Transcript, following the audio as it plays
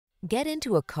Get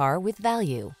into a car with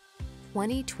value.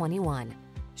 2021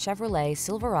 Chevrolet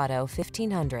Silverado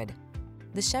 1500.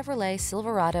 The Chevrolet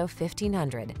Silverado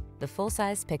 1500, the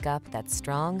full-size pickup that's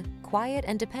strong, quiet,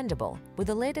 and dependable, with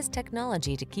the latest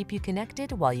technology to keep you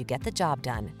connected while you get the job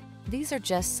done. These are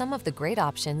just some of the great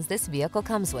options this vehicle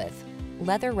comes with: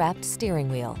 leather-wrapped steering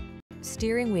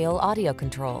wheel audio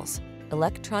controls,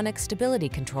 electronic stability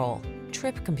control,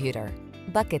 trip computer,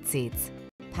 bucket seats,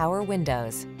 power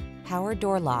windows, power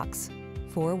door locks,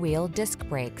 four-wheel disc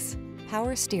brakes,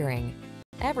 power steering.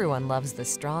 Everyone loves the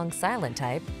strong, silent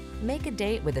type. Make a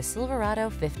date with a Silverado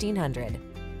 1500.